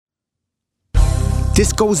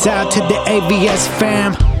This goes out to the AVS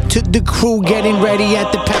fam, to the crew getting ready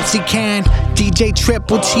at the Pepsi can. DJ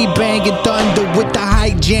Triple T banging thunder with the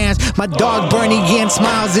high jams. My dog Bernie Yan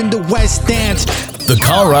smiles in the West Stands. The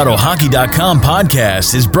ColoradoHockey.com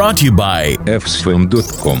podcast is brought to you by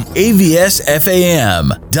fsfilm.com,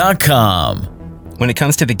 AVSFAM.com. When it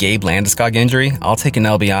comes to the Gabe Landeskog injury, I'll take an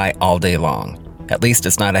LBI all day long. At least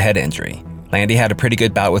it's not a head injury. Landy had a pretty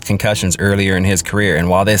good bout with concussions earlier in his career, and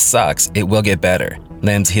while this sucks, it will get better.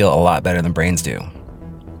 Limbs heal a lot better than brains do.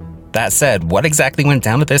 That said, what exactly went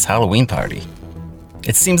down at this Halloween party?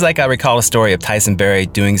 It seems like I recall a story of Tyson Barrie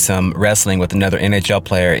doing some wrestling with another NHL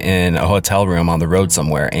player in a hotel room on the road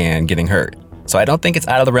somewhere and getting hurt. So I don't think it's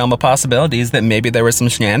out of the realm of possibilities that maybe there were some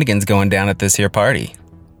shenanigans going down at this here party.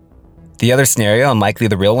 The other scenario, and likely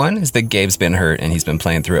the real one, is that Gabe's been hurt and he's been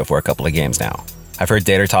playing through it for a couple of games now. I've heard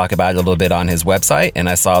Dater talk about it a little bit on his website, and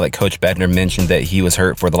I saw that Coach Bednar mentioned that he was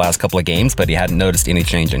hurt for the last couple of games, but he hadn't noticed any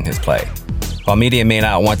change in his play. While media may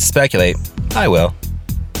not want to speculate, I will.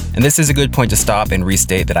 And this is a good point to stop and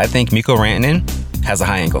restate that I think Mikko Rantanen has a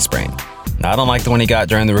high ankle sprain. Not unlike the one he got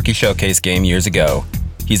during the rookie showcase game years ago.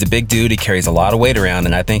 He's a big dude, he carries a lot of weight around,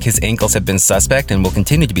 and I think his ankles have been suspect and will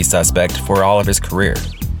continue to be suspect for all of his career.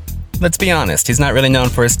 Let's be honest, he's not really known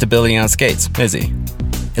for his stability on skates, is he?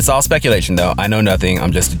 It's all speculation though, I know nothing,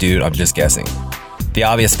 I'm just a dude, I'm just guessing. The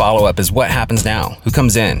obvious follow-up is what happens now? Who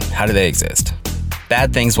comes in? How do they exist?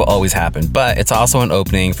 Bad things will always happen, but it's also an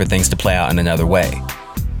opening for things to play out in another way.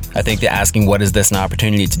 I think that asking what is this an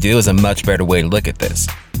opportunity to do is a much better way to look at this.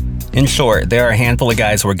 In short, there are a handful of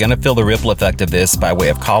guys who are going to feel the ripple effect of this by way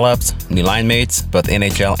of call-ups, new line mates, both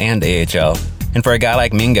NHL and AHL, and for a guy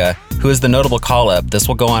like Minga, who is the notable call-up, this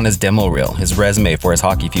will go on his demo reel, his resume for his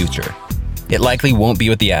hockey future. It likely won't be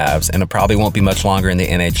with the Avs, and it probably won't be much longer in the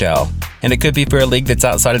NHL, and it could be for a league that's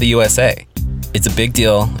outside of the USA. It's a big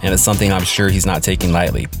deal, and it's something I'm sure he's not taking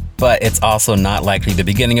lightly, but it's also not likely the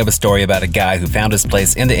beginning of a story about a guy who found his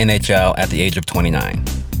place in the NHL at the age of 29.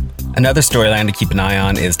 Another storyline to keep an eye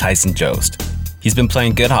on is Tyson Jost. He's been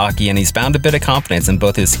playing good hockey, and he's found a bit of confidence in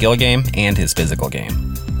both his skill game and his physical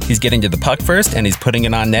game. He's getting to the puck first, and he's putting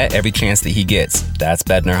it on net every chance that he gets. That's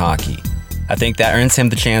Bednar hockey. I think that earns him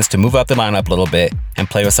the chance to move up the lineup a little bit and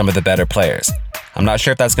play with some of the better players. I'm not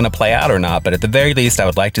sure if that's going to play out or not, but at the very least, I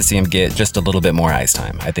would like to see him get just a little bit more ice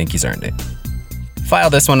time. I think he's earned it. File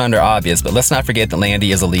this one under obvious, but let's not forget that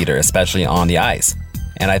Landy is a leader, especially on the ice.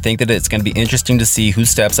 And I think that it's going to be interesting to see who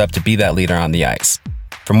steps up to be that leader on the ice.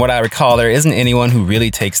 From what I recall, there isn't anyone who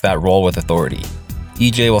really takes that role with authority.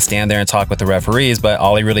 EJ will stand there and talk with the referees, but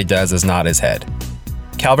all he really does is nod his head.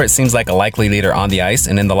 Calvert seems like a likely leader on the ice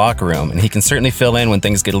and in the locker room, and he can certainly fill in when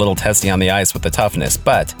things get a little testy on the ice with the toughness,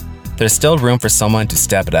 but there's still room for someone to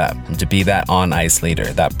step it up and to be that on-ice leader,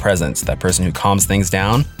 that presence, that person who calms things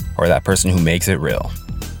down, or that person who makes it real.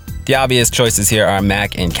 The obvious choices here are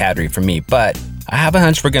Mac and Kadri for me, but I have a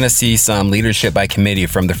hunch we're going to see some leadership by committee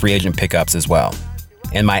from the free agent pickups as well.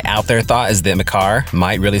 And my out there thought is that Makar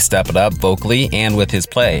might really step it up vocally and with his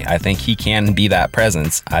play. I think he can be that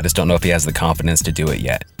presence. I just don't know if he has the confidence to do it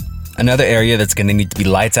yet. Another area that's going to need to be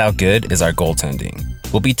lights out good is our goaltending.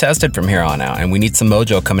 We'll be tested from here on out, and we need some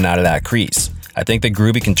mojo coming out of that crease. I think that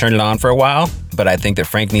Groovy can turn it on for a while, but I think that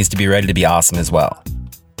Frank needs to be ready to be awesome as well.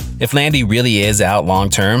 If Landy really is out long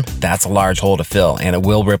term, that's a large hole to fill, and it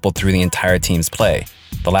will ripple through the entire team's play.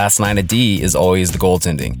 The last line of D is always the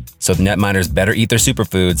goaltending, so the netminders better eat their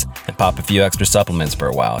superfoods and pop a few extra supplements for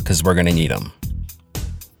a while, because we're going to need them.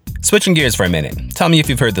 Switching gears for a minute, tell me if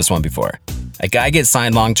you've heard this one before. A guy gets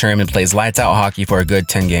signed long term and plays lights out hockey for a good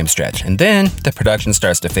 10-game stretch, and then the production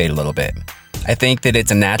starts to fade a little bit. I think that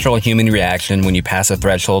it's a natural human reaction when you pass a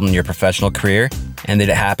threshold in your professional career, and that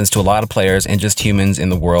it happens to a lot of players and just humans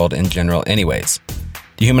in the world in general anyways.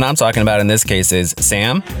 The human I'm talking about in this case is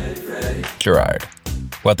Sam Girard.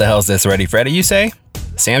 What the hell is this Ready Freddy, you say?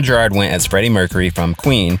 Sam Girard went as Freddie Mercury from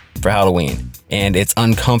Queen for Halloween, and it's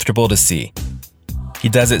uncomfortable to see. He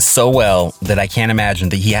does it so well that I can't imagine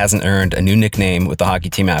that he hasn't earned a new nickname with the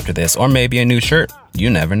hockey team after this, or maybe a new shirt.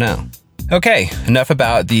 You never know. Okay, enough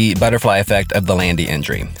about the butterfly effect of the Landy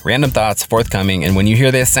injury. Random thoughts forthcoming, and when you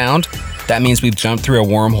hear this sound, that means we've jumped through a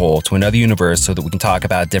wormhole to another universe so that we can talk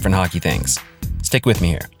about different hockey things. Stick with me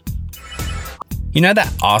here. You know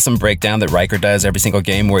that awesome breakdown that Riker does every single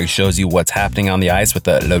game where he shows you what's happening on the ice with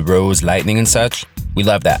the Le Rose lightning and such? We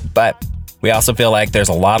love that, but we also feel like there's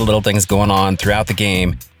a lot of little things going on throughout the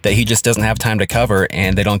game that he just doesn't have time to cover,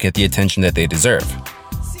 and they don't get the attention that they deserve.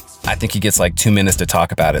 I think he gets like 2 minutes to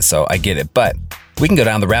talk about it, so I get it, but we can go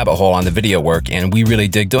down the rabbit hole on the video work, and we really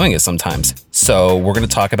dig doing it sometimes. So we're going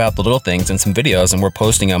to talk about the little things in some videos, and we're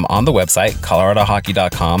posting them on the website,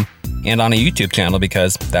 coloradohockey.com, and on a YouTube channel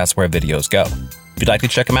because that's where videos go. If you'd like to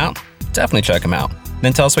check them out, definitely check them out.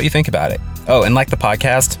 Then tell us what you think about it. Oh, and like the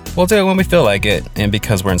podcast, we'll do it when we feel like it and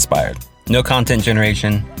because we're inspired. No content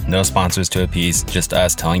generation, no sponsors to appease, just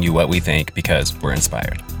us telling you what we think because we're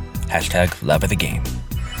inspired. Hashtag love of the game.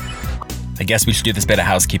 I guess we should do this bit of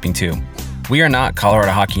housekeeping too. We are not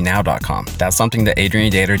ColoradoHockeyNow.com. That's something that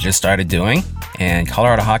Adrian Dater just started doing, and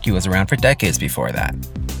Colorado Hockey was around for decades before that.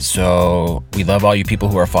 So we love all you people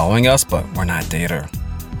who are following us, but we're not Dater.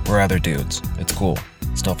 We're other dudes. It's cool.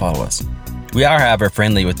 Still follow us. We are, however,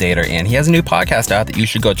 friendly with Dater, and he has a new podcast out that you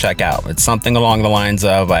should go check out. It's something along the lines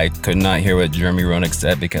of, I could not hear what Jeremy Roenick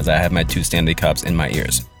said because I have my 2 Stanley Cups in my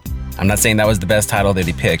ears. I'm not saying that was the best title that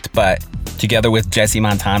he picked, but together with Jesse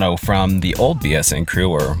Montano from the old BSN crew,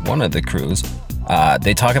 or one of the crews,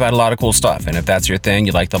 they talk about a lot of cool stuff. And if that's your thing,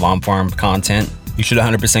 you like the long form content, you should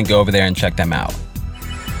 100% go over there and check them out.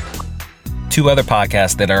 2 other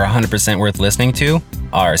podcasts that are 100% worth listening to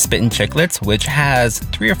are Spittin' Chicklets, which has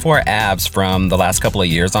 3 or 4 abs from the last couple of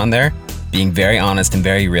years on there, being very honest and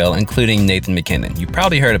very real, including Nathan McKinnon. You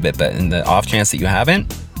probably heard of it, but in the off chance that you haven't,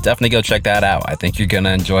 definitely go check that out. I think you're going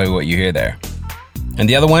to enjoy what you hear there. And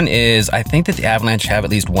the other one is, I think that the Avalanche have at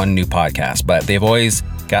least one new podcast, but they've always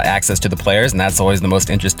got access to the players, and that's always the most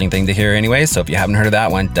interesting thing to hear anyway. So if you haven't heard of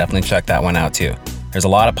that one, definitely check that one out too. There's a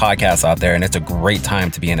lot of podcasts out there, and it's a great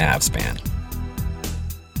time to be an Avs fan.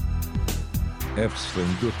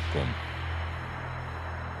 Avs.com